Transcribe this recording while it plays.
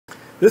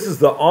This is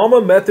the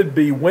AAMA Method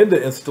B window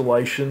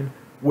installation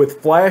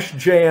with flash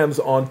jambs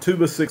on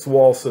 2x6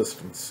 wall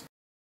systems.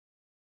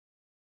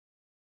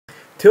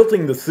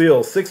 Tilting the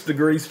seal 6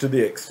 degrees to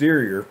the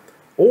exterior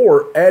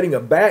or adding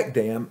a back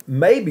dam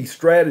may be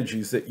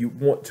strategies that you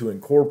want to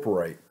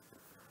incorporate.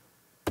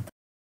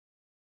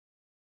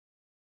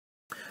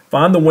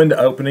 Find the window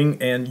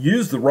opening and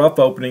use the rough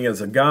opening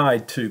as a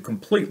guide to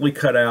completely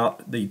cut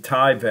out the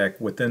Tyvek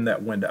within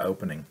that window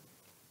opening.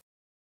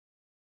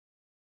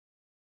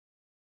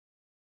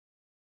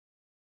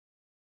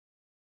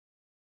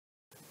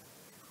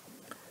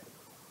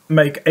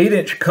 Make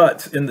 8-inch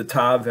cuts in the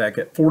Tyvek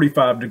at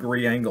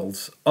 45-degree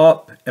angles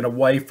up and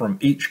away from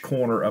each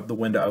corner of the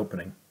window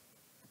opening.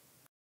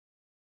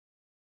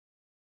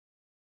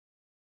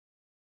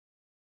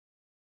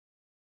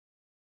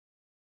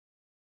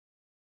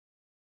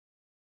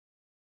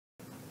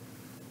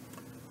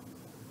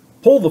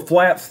 Pull the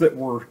flaps that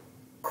were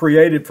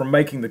created from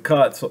making the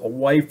cuts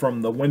away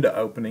from the window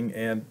opening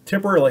and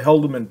temporarily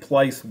hold them in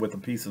place with a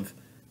piece of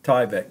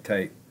Tyvek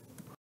tape.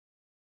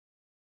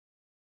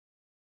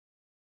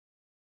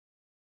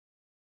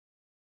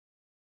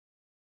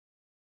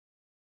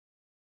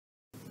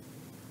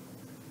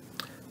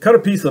 Cut a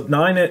piece of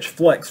 9-inch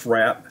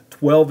FlexWrap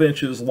 12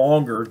 inches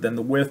longer than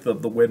the width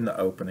of the window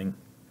opening.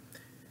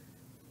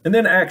 And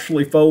then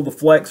actually fold the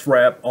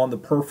FlexWrap on the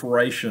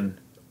perforation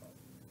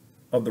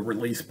of the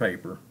release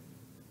paper.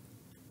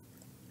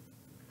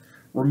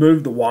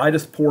 Remove the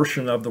widest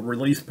portion of the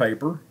release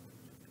paper.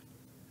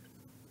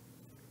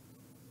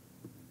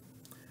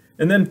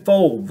 And then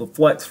fold the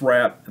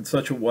FlexWrap in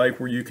such a way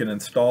where you can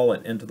install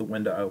it into the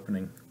window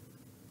opening.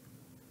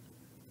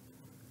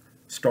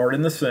 Start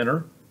in the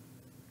center.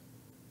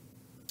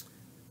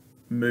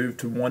 Move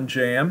to one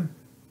jamb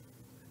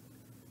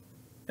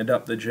and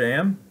up the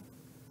jamb,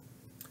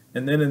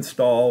 and then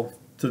install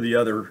to the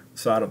other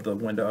side of the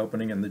window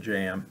opening and the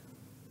jamb.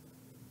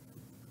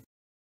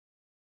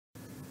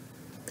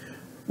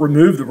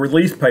 Remove the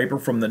release paper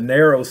from the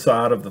narrow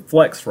side of the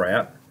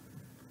FlexWrap,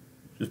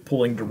 just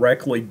pulling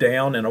directly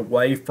down and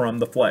away from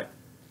the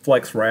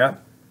FlexWrap,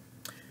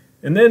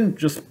 and then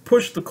just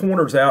push the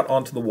corners out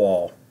onto the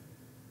wall.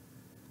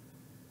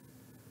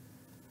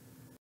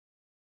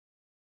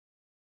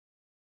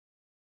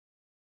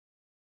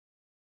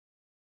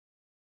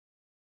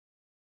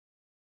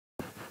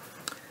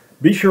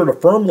 Be sure to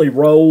firmly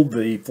roll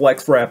the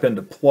FlexWrap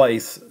into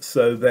place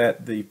so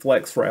that the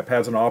FlexWrap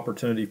has an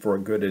opportunity for a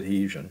good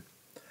adhesion.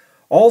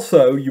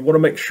 Also, you want to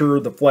make sure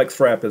the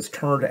FlexWrap is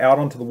turned out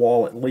onto the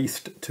wall at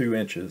least 2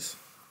 inches.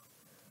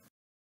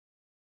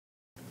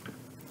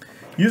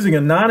 Using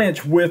a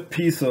 9-inch width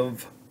piece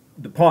of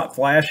DuPont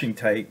Flashing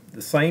Tape,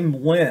 the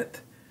same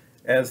length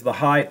as the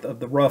height of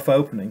the rough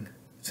opening,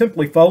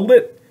 simply fold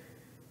it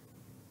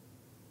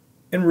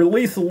and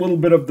release a little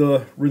bit of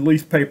the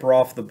release paper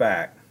off the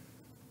back.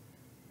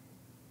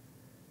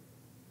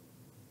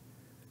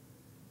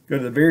 Go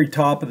to the very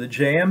top of the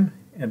jamb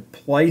and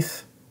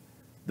place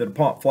the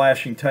DuPont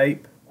Flashing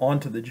Tape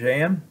onto the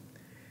jamb,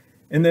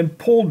 and then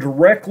pull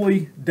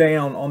directly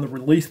down on the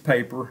release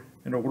paper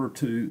in order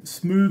to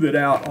smooth it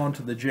out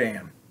onto the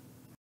jamb.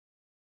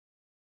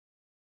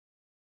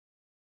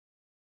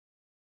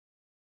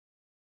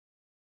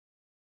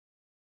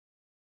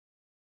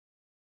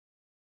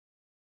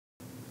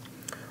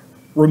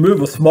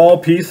 Remove a small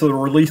piece of the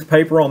release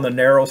paper on the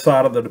narrow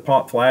side of the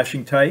DuPont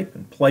Flashing Tape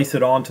and place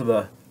it onto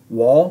the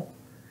wall.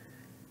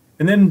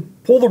 And then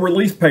pull the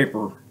release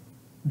paper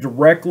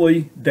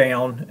directly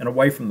down and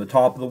away from the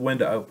top of the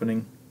window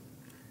opening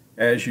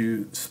as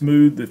you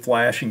smooth the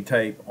flashing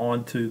tape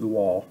onto the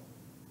wall.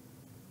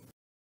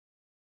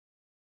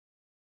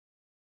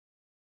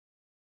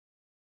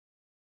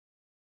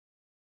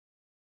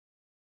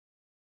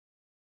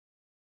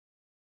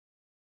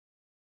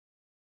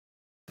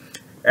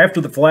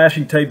 After the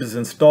flashing tape is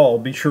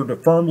installed, be sure to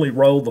firmly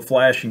roll the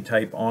flashing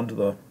tape onto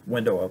the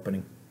window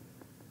opening.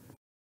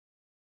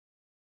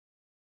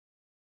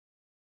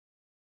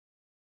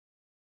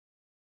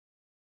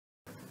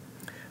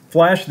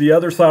 Flash the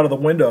other side of the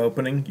window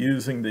opening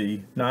using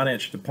the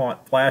 9-inch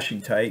DuPont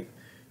Flashing Tape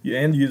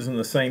and using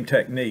the same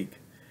technique.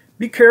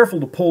 Be careful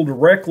to pull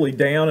directly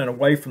down and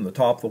away from the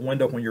top of the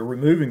window when you're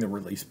removing the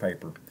release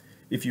paper.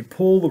 If you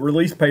pull the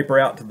release paper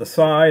out to the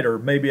side or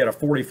maybe at a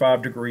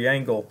 45-degree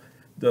angle,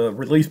 the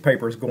release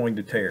paper is going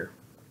to tear.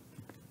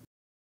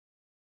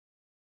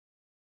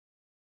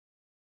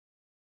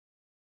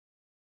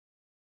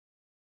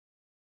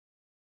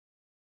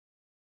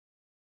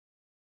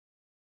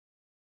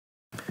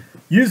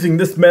 Using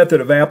this method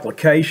of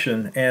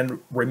application and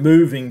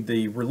removing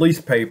the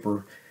release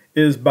paper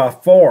is by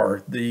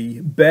far the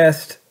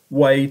best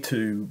way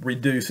to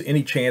reduce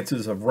any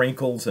chances of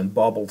wrinkles and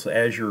bubbles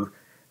as you're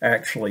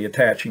actually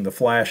attaching the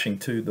flashing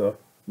to the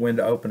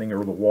window opening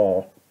or the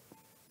wall.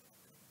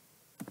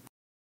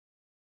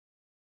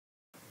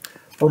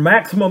 For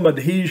maximum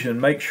adhesion,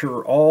 make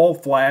sure all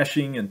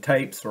flashing and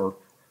tapes are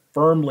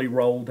firmly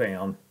rolled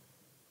down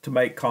to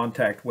make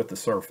contact with the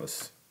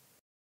surface.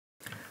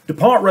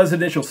 DuPont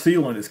residential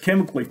sealant is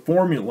chemically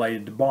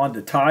formulated to bond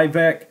to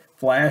Tyvek,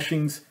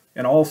 flashings,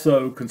 and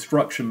also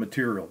construction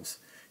materials.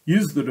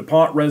 Use the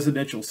DuPont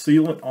residential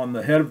sealant on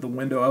the head of the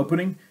window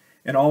opening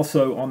and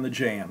also on the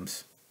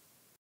jambs.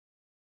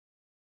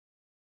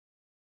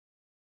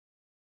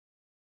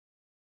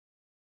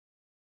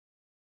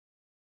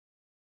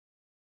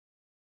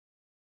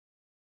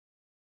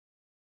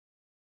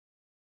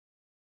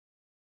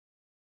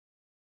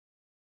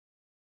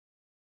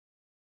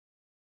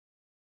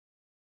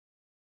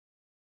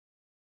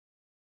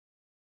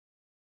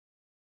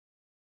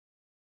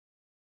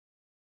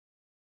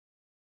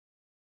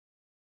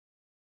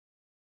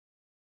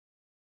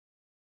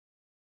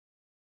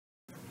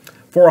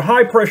 For a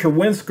high pressure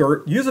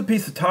windskirt, use a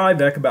piece of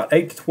Tyvek about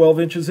 8 to 12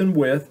 inches in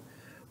width,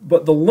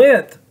 but the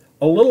length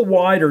a little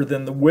wider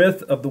than the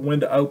width of the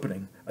window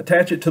opening.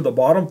 Attach it to the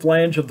bottom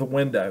flange of the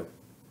window.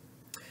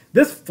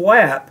 This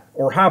flap,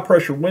 or high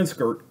pressure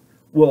windskirt,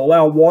 will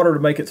allow water to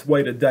make its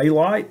way to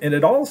daylight, and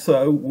it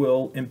also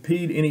will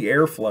impede any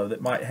airflow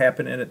that might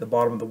happen in at the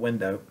bottom of the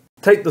window.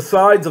 Take the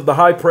sides of the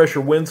high pressure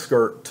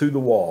windskirt to the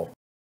wall.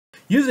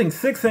 Using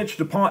 6-inch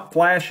DuPont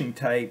flashing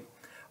tape,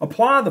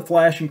 apply the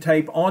flashing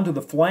tape onto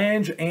the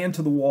flange and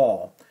to the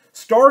wall,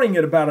 starting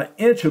at about 1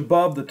 inch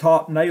above the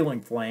top nailing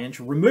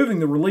flange, removing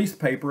the release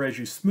paper as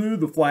you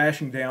smooth the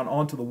flashing down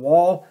onto the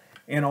wall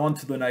and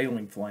onto the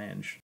nailing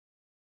flange.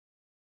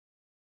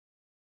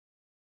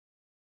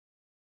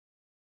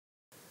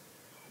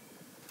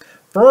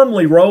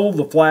 Firmly roll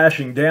the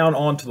flashing down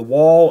onto the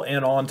wall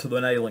and onto the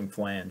nailing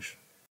flange.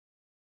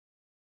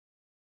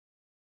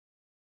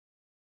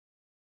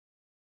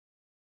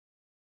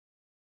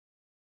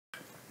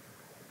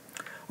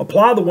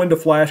 Apply the window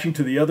flashing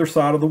to the other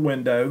side of the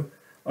window,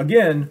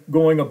 again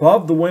going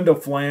above the window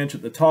flange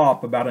at the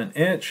top about 1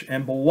 inch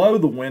and below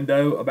the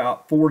window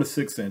about 4 to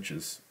 6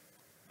 inches.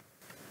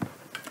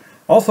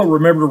 Also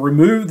remember to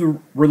remove the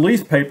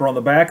release paper on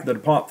the back of the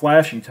DuPont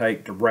flashing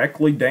tape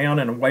directly down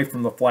and away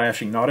from the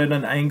flashing, not at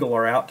an angle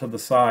or out to the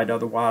side,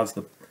 otherwise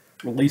the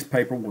release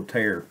paper will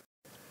tear.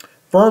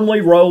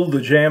 Firmly roll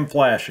the jamb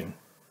flashing.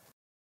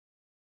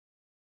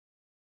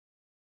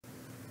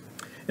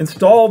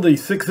 Install the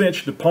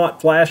 6-inch DuPont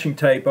flashing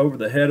tape over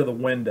the head of the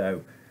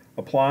window,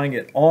 applying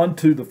it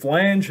onto the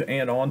flange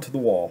and onto the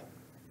wall.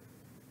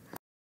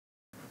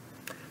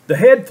 The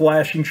head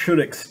flashing should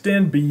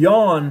extend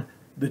beyond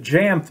the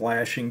jamb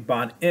flashing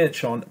by 1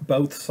 inch on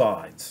both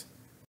sides.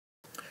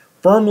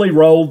 Firmly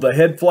roll the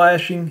head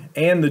flashing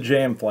and the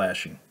jamb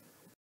flashing.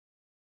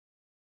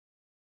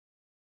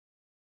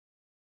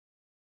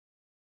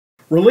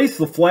 Release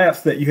the flaps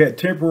that you had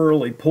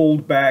temporarily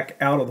pulled back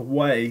out of the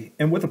way,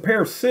 and with a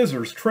pair of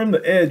scissors, trim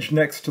the edge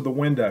next to the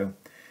window.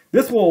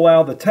 This will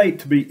allow the tape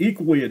to be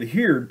equally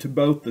adhered to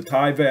both the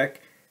Tyvek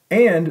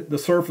and the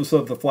surface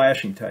of the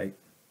flashing tape.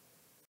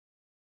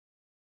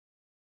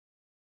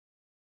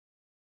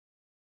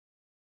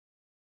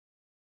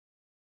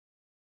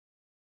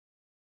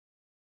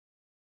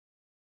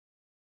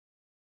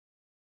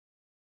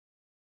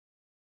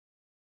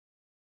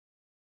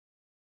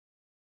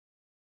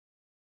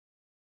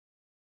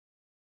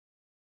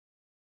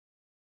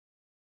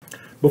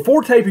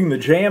 Before taping the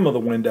jamb of the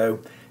window,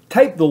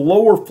 tape the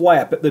lower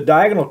flap at the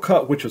diagonal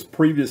cut which was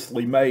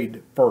previously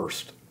made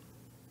first.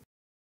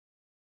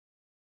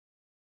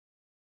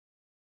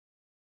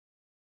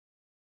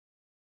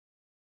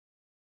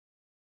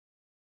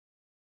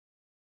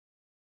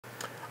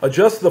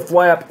 Adjust the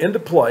flap into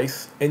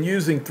place and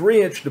using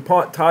 3-inch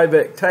DuPont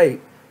Tyvek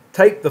tape,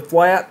 tape the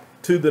flap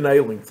to the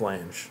nailing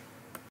flange.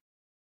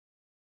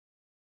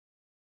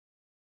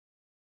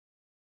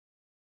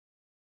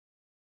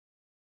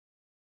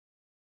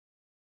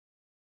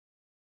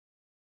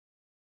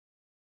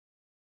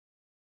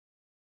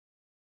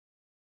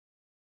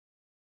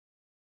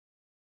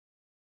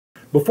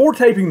 Before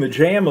taping the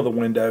jamb of the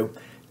window,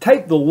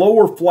 tape the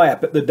lower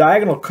flap at the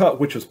diagonal cut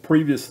which was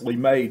previously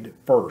made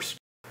first.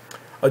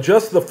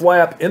 Adjust the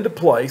flap into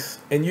place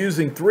and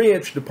using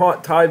 3-inch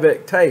DuPont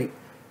Tyvek tape,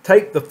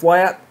 tape the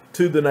flap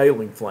to the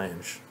nailing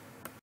flange.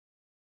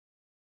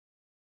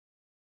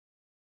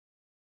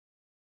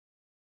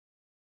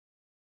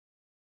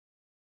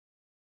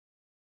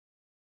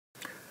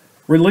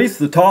 Release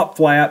the top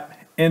flap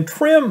and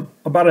trim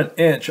about 1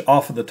 inch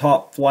off of the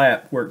top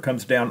flap where it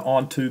comes down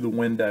onto the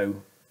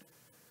window.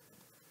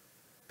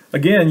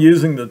 Again,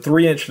 using the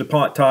 3-inch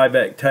DuPont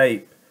Tyvek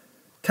tape,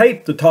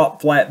 tape the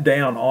top flap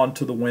down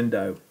onto the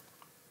window.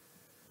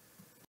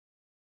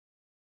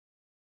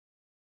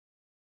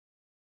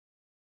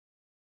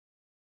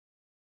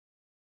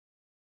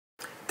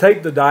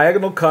 Tape the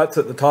diagonal cuts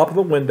at the top of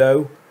the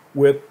window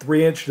with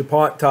 3-inch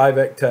DuPont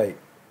Tyvek tape.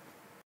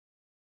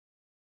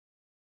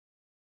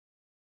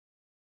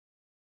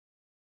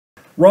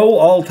 Roll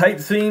all tape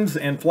seams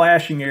and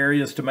flashing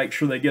areas to make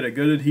sure they get a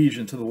good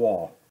adhesion to the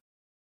wall.